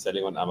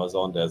 selling on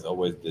Amazon, there's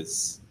always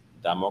this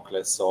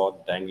Damocles sword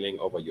dangling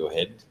over your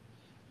head,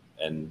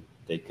 and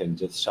they can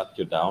just shut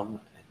you down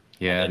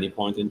at any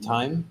point in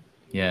time.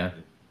 Yeah.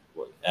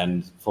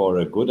 And for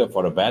a good or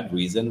for a bad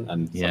reason,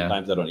 and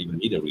sometimes I don't even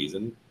need a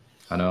reason.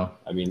 I know.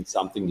 I mean,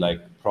 something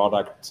like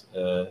product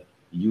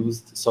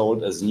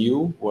sold as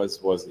new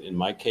was in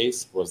my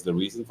case was the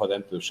reason for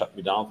them to shut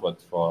me down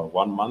for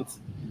 1 month.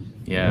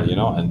 Yeah.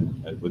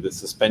 And with the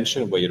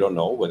suspension where you don't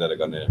know whether they're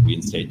going to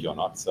reinstate you or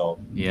not. So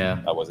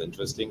that was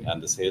interesting.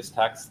 And the sales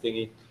tax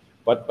thingy.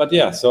 But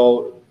yeah,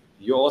 so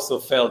you also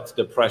felt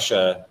the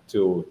pressure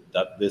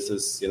that this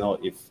is,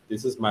 if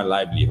this is my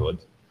livelihood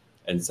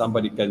and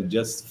somebody can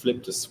just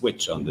flip the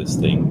switch on this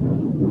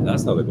thing,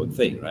 that's not a good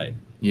thing, right?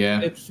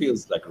 Yeah. It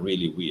feels like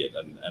really weird.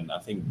 And I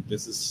think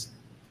this is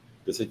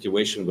the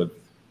situation with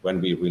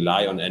when we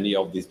rely on any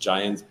of these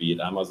giants, be it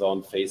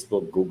Amazon,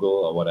 Facebook,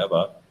 Google, or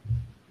whatever.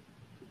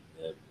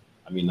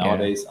 I mean,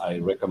 nowadays, I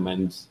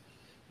recommend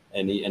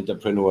any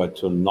entrepreneur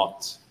to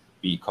not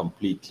be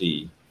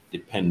completely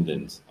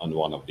dependent on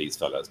one of these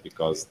fellas,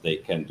 because they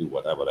can do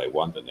whatever they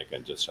want and they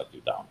can just shut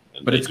you down.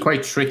 But it's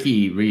quite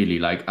tricky, really.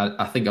 Like,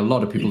 I think a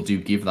lot of people do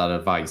give that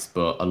advice,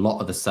 but a lot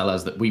of the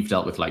sellers that we've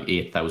dealt with, like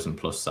 8,000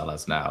 plus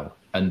sellers now,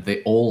 and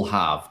they all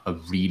have a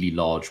really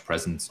large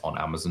presence on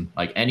Amazon.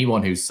 Like,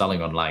 anyone who's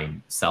selling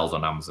online sells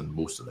on Amazon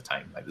most of the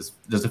time. Like,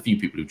 there's a few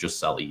people who just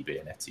sell eBay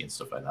and Etsy and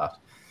stuff like that.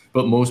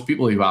 But most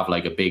people who have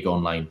like a big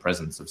online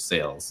presence of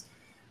sales,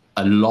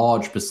 a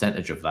large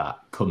percentage of that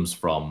comes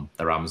from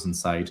their Amazon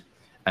side.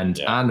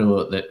 And I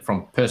know that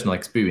from personal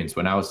experience,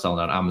 when I was selling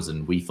on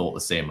Amazon, we thought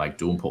the same, like,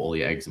 don't put all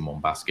your eggs in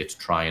one basket,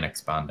 try and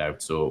expand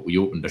out. So we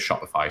opened a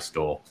Shopify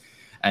store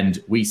and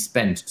we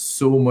spent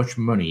so much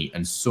money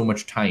and so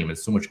much time and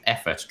so much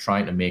effort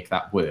trying to make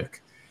that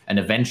work. And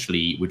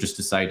eventually we just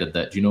decided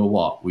that, you know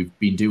what, we've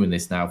been doing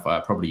this now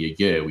for probably a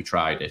year. We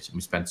tried it and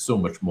we spent so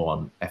much more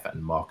on effort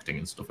and marketing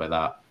and stuff like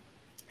that.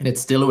 And it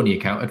still only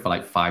accounted for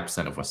like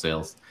 5% of our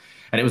sales.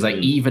 And it was like,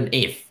 even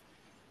if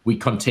we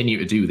continue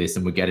to do this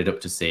and we get it up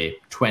to, say,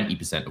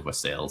 20% of our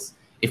sales,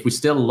 if we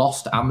still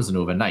lost Amazon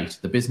overnight,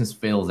 the business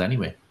fails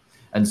anyway.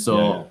 And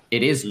so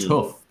it is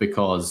tough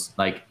because,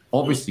 like,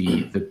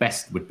 obviously the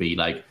best would be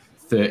like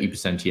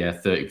 30% here,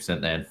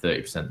 30% there, and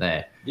 30%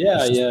 there.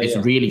 It's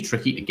really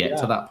tricky to get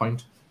to that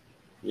point.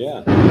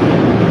 Yeah.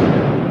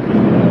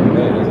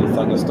 Okay, there's a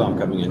thunderstorm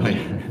coming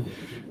in.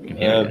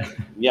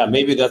 Yeah,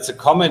 maybe that's a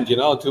comment,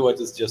 to what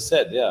is just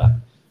said. Yeah,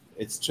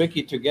 it's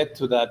tricky to get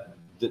to that.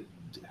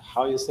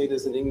 How you say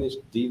this in English?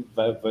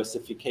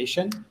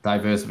 Diversification.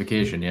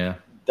 Diversification, yeah.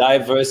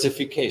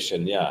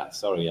 Diversification, yeah.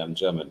 Sorry, I'm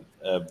German.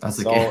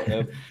 That's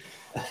okay.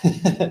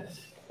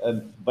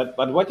 But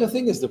what do you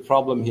think is the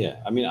problem here?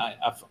 I mean,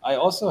 I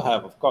also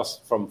have, of course,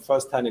 from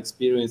first-hand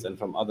experience and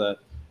from other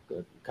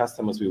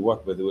customers we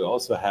work with,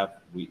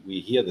 we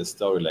hear the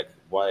story like,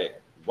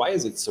 why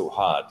is it so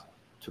hard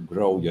to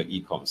grow your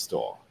e-com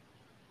store?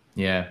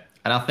 Yeah.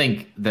 And I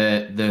think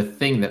the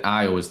thing that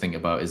I always think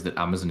about is that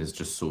Amazon is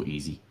just so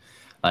easy.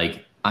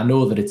 Like, I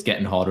know that it's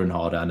getting harder and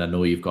harder, and I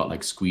know you've got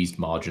like squeezed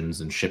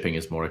margins and shipping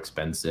is more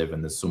expensive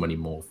and there's so many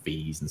more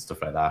fees and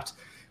stuff like that.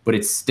 But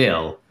it's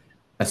still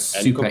a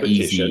super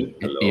easy,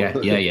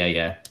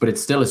 but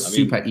it's still a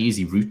super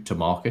easy route to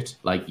market.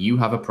 Like, you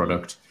have a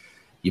product,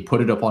 you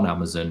put it up on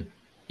Amazon,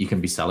 you can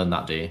be selling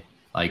that day.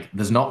 Like,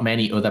 there's not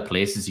many other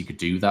places you could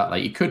do that.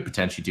 Like, you could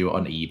potentially do it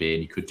on eBay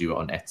and you could do it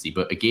on Etsy.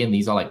 But again,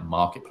 these are like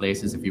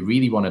marketplaces. If you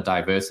really want to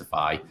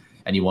diversify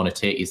and you want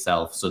to take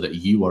yourself so that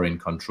you are in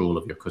control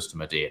of your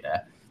customer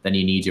data, then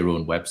you need your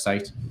own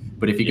website.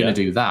 But if you're going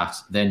to do that,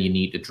 then you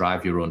need to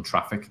drive your own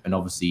traffic. And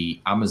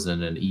obviously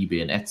Amazon and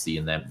eBay and Etsy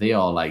and them, they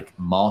are like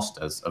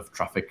masters of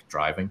traffic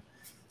driving.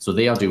 So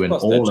they are doing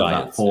all of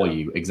that for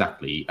you.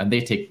 Exactly. And they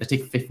take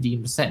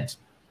 15%. It's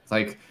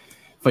like,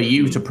 for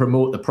you to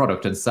promote the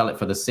product and sell it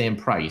for the same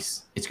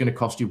price, it's going to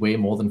cost you way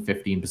more than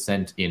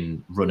 15%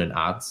 in running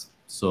ads.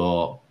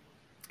 So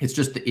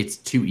it's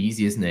too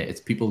easy, isn't it? It's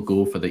people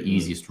go for the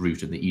easiest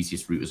route, and the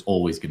easiest route is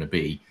always going to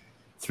be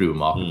through a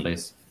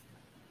marketplace.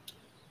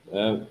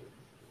 Well,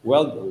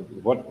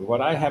 what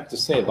I have to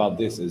say about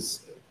this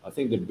is, I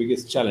think the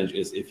biggest challenge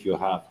is if you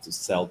have to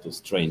sell to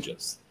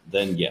strangers.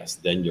 then yes,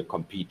 then you're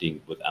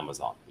competing with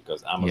Amazon,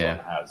 because Amazon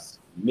has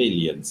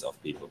millions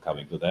of people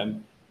coming to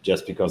them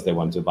just because they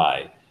want to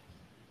buy.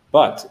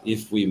 But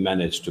if we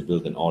manage to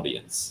build an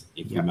audience,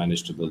 if we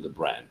manage to build a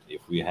brand,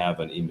 if we have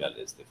an email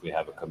list, if we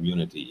have a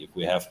community, if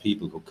we have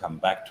people who come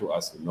back to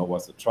us, who know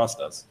us, who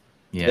trust us,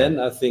 then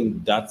I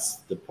think that's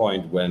the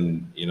point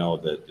when, you know,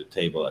 the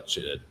table are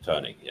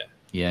turning.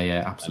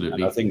 Yeah,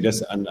 absolutely. And I think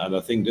this, and I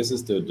think this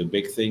is the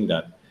big thing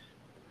that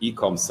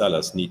e-com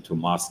sellers need to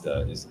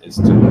master is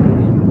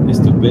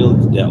to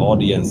build their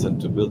audience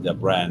and to build their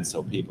brand,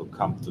 so people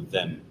come to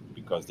them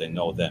because they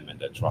know them and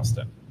they trust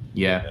them.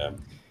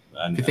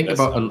 And if you think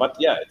about, but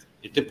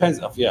it depends.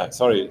 But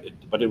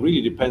it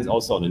really depends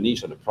also on the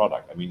niche of the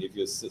product. I mean, if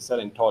you're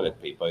selling toilet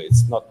paper,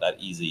 it's not that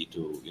easy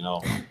to, you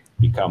know,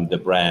 become the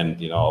brand,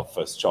 you know, of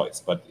first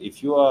choice. But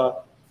if you are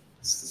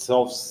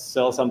sell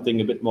something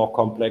a bit more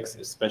complex,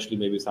 especially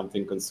maybe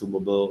something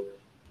consumable,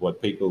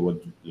 what people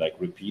would like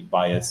repeat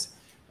bias,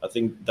 I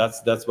think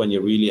that's when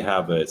you really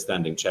have a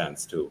standing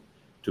chance to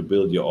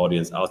build your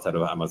audience outside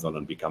of Amazon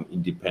and become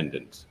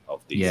independent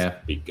of these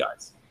big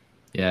guys.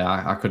 Yeah,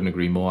 I couldn't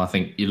agree more. I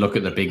think you look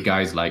at the big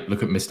guys, like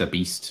look at Mr.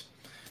 Beast,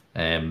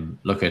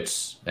 look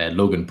at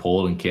Logan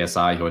Paul and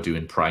KSI, who are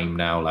doing Prime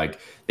now. Like,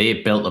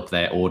 they built up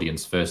their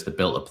audience first, they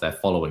built up their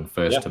following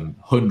first to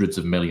hundreds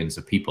of millions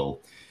of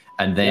people.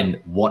 And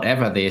then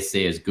whatever they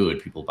say is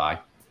good, people buy.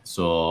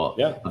 So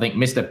I think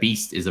Mr.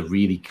 Beast is a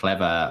really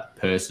clever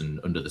person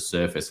under the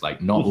surface.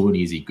 Like, not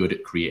only is he good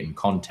at creating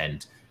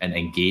content and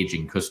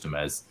engaging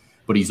customers,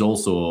 but he's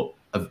also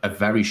a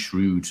very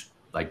shrewd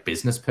like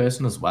business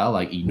person as well.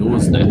 Like, he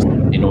knows that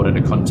in order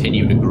to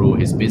continue to grow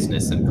his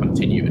business and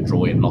continue to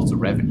draw in lots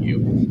of revenue,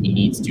 he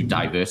needs to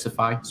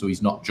diversify. So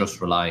he's not just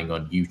relying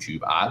on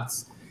YouTube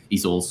ads.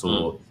 He's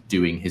also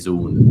doing his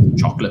own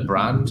chocolate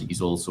brand.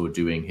 He's also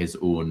doing his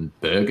own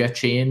burger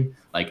chain.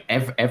 Like,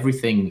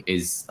 everything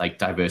is like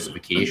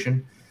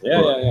diversification.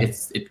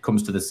 It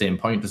comes to the same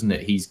point, doesn't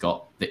it? He's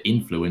got the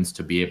influence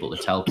to be able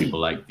to tell people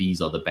like, these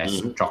are the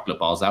best chocolate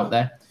bars out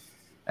there.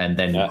 And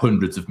then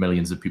hundreds of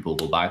millions of people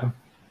will buy them.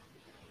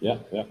 I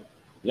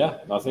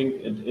think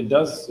it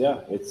does.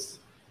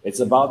 It's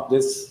about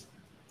this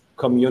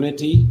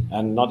community,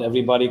 and not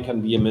everybody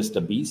can be a Mr.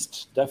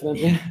 Beast,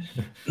 definitely.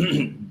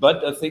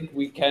 But I think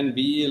we can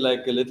be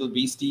like a little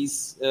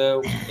beasties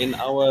in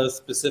our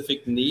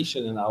specific niche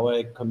and in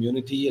our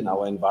community, in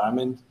our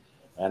environment,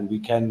 and we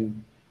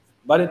can.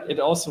 But it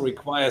also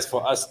requires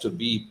for us to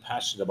be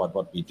passionate about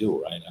what we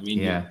do, right? I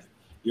mean,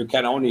 you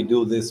can only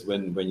do this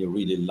when you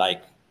really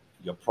like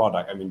your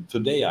product. I mean,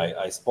 today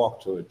I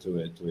spoke to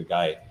a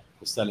guy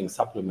who's selling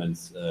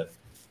supplements,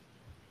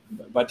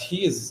 but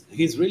he's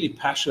really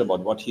passionate about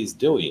what he's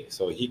doing.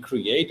 So he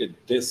created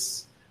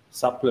this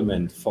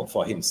supplement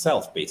for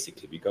himself,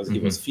 basically, because he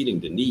was feeling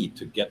the need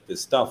to get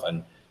this stuff.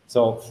 And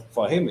so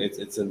for him,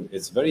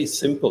 it's very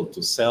simple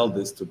to sell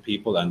this to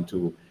people and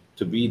to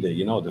be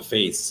the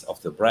face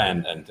of the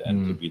brand and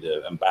to be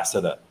the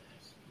ambassador.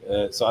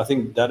 So I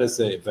think that is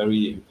a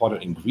very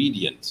important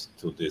ingredient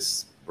to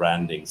this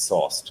branding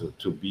sauce,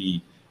 to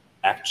be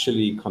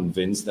actually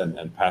convinced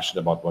and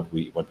passionate about what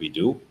we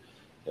do,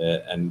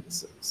 and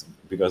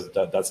because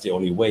that's the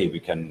only way we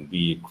can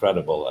be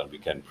credible and we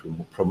can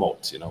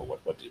promote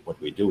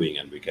what we're doing,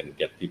 and we can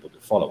get people to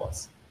follow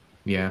us.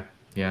 No,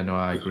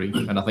 I agree.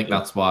 And I think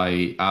that's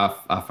why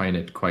I find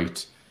it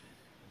quite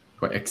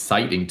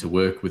exciting to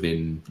work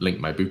within Link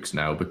My Books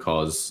now,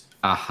 because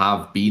I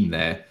have been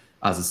there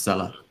as a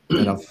seller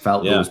and I've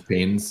felt those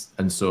pains.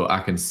 And so I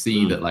can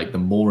see that like the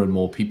more and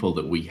more people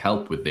that we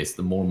help with this,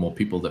 the more and more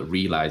people that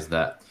realize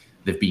that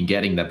they've been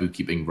getting their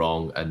bookkeeping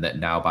wrong, and that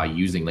now by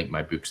using Link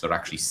My Books, they're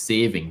actually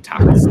saving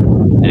tax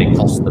and it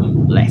costs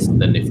them less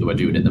than if they were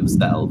doing it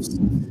themselves.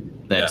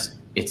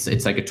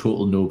 It's like a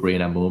total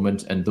no-brainer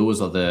moment. And those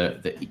are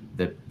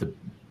the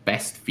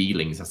best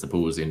feelings, I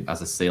suppose,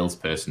 as a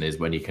salesperson, is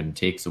when you can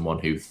take someone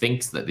who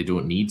thinks that they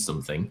don't need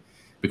something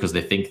because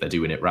they think they're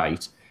doing it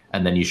right,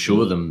 and then you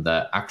show them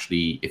that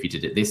actually, if you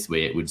did it this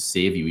way, it would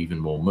save you even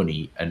more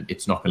money, and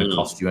it's not going to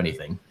cost you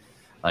anything.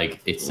 Like,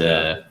 it's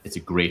a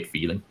great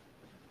feeling.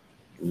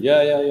 I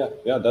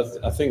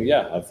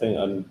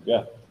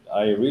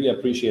really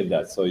appreciate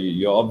that. So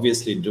you're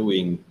obviously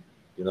doing,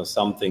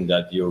 something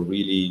that you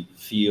really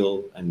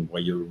feel, and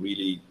where you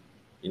really,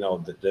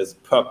 that there's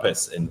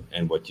purpose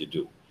in what you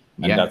do.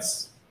 And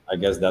I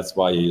guess that's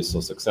why you're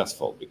so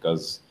successful,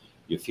 because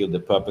you feel the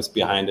purpose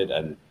behind it,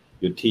 and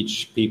you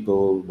teach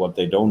people what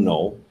they don't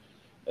know,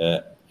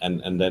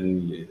 and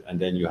then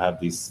you have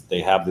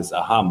they have these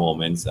aha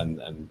moments,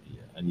 and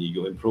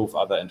you improve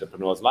other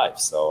entrepreneurs'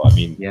 lives. So I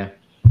mean,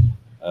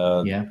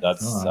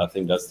 I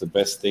think that's the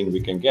best thing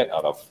we can get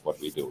out of what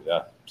we do.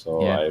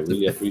 So I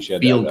really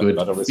appreciate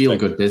that. Feel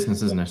good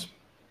business, isn't it?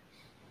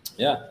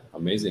 Yeah,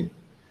 amazing.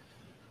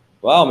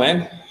 Wow,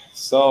 man.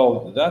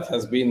 So that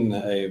has been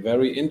a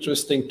very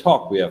interesting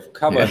talk. We have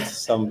covered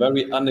some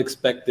very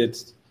unexpected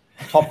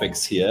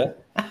topics here.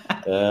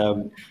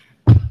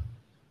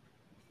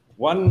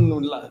 One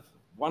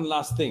one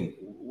last thing.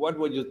 What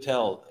would you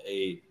tell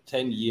a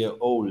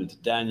 10-year-old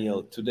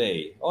Daniel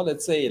today, or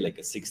let's say like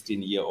a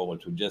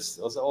 16-year-old who just,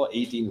 or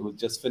 18, who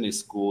just finished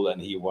school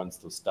and he wants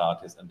to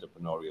start his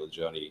entrepreneurial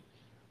journey?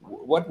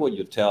 What would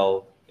you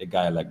tell a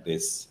guy like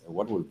this?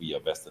 What would be your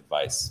best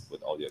advice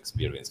with all your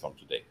experience from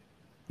today?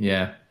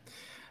 Yeah.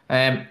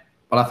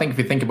 Well, I think if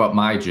you think about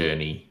my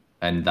journey,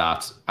 and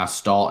that I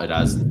started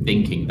as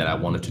thinking that I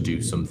wanted to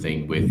do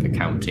something with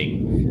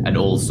accounting, and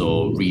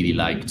also really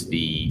liked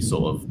the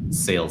sort of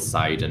sales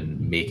side and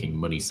making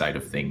money side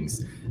of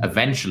things.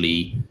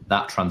 Eventually,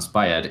 that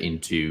transpired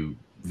into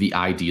the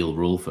ideal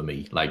role for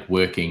me, like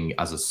working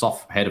as a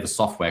head of a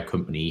software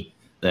company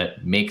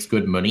that makes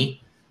good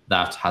money,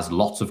 that has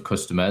lots of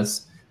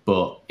customers,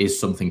 but is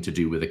something to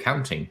do with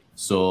accounting.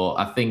 So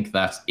I think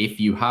that if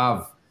you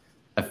have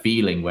a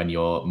feeling when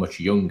you're much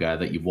younger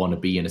that you want to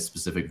be in a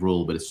specific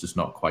role, but it's just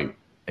not quite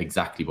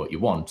exactly what you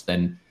want,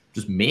 then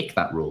just make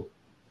that role,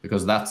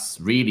 because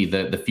that's really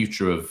the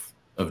future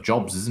of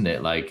jobs, isn't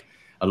it? Like,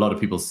 a lot of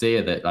people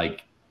say that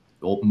like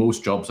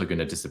most jobs are going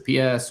to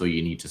disappear, so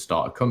you need to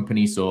start a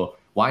company. So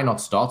why not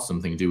start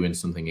something doing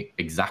something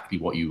exactly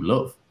what you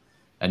love?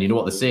 And you know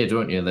what they say,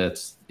 don't you?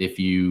 That if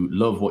you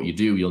love what you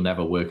do, you'll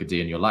never work a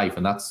day in your life.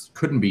 And that's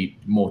couldn't be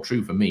more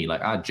true for me.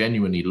 Like, I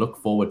genuinely look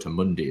forward to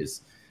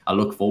Mondays. I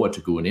look forward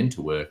to going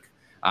into work.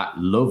 I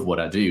love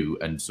what I do.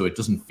 And so it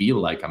doesn't feel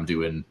like I'm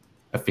doing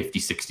a 50,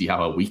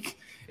 60-hour week.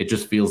 It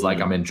just feels like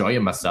I'm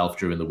enjoying myself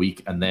during the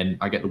week, and then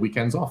I get the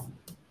weekends off.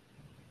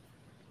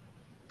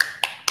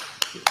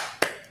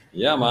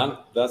 Yeah, man,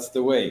 that's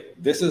the way.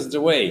 This is the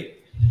way,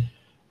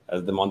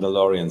 as the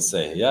Mandalorians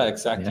say. Yeah,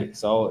 exactly. Yeah.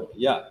 So,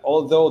 yeah,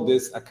 although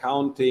this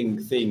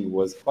accounting thing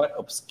was quite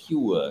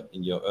obscure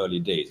in your early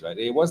days, right?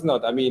 It was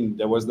not, I mean,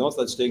 there was no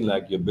such thing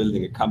like you're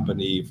building a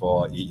company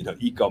for,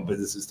 e-com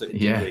businesses to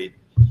integrate.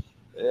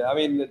 Yeah. I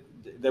mean,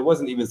 there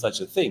wasn't even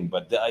such a thing,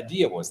 but the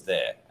idea was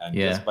there. And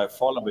just by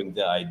following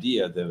the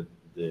idea, the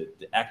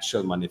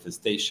actual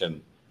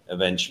manifestation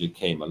eventually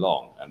came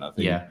along. And I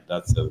think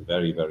that's a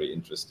very, very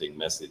interesting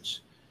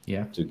message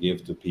to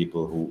give to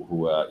people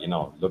who are,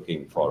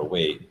 looking for a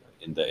way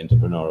in the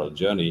entrepreneurial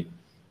journey.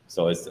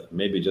 So it's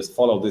maybe just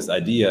follow this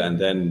idea, and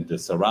then the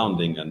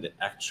surrounding and the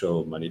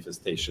actual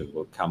manifestation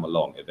will come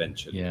along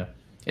eventually. Yeah.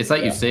 It's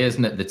like you say,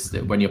 isn't it? That's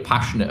when you're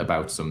passionate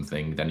about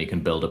something, then you can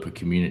build up a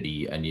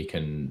community, and you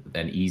can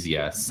then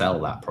easier sell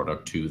that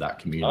product to that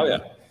community. Oh,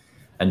 yeah.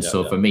 And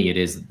so for me, it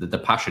is the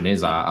passion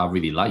is I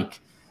really like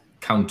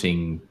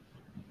counting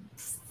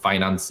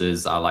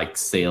finances. I like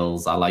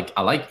sales. I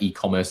like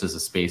e-commerce as a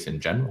space in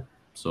general.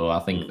 So I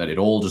think that it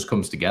all just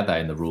comes together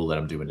in the role that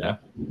I'm doing now.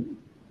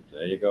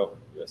 There you go.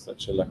 You're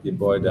such a lucky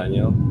boy,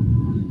 Daniel.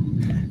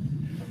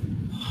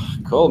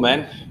 Cool,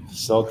 man.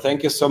 So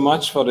thank you so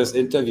much for this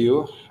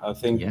interview. I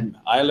think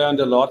I learned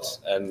a lot,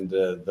 and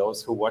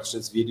those who watched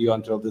this video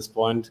until this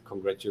point,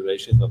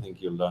 congratulations. I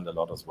think you learned a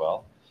lot as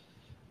well.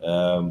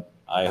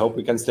 I hope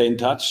we can stay in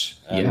touch,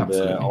 and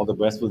all the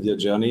best with your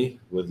journey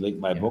with Link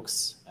My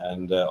Books,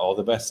 and all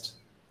the best.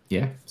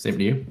 Yeah, same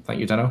to you. Thank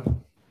you, Dano.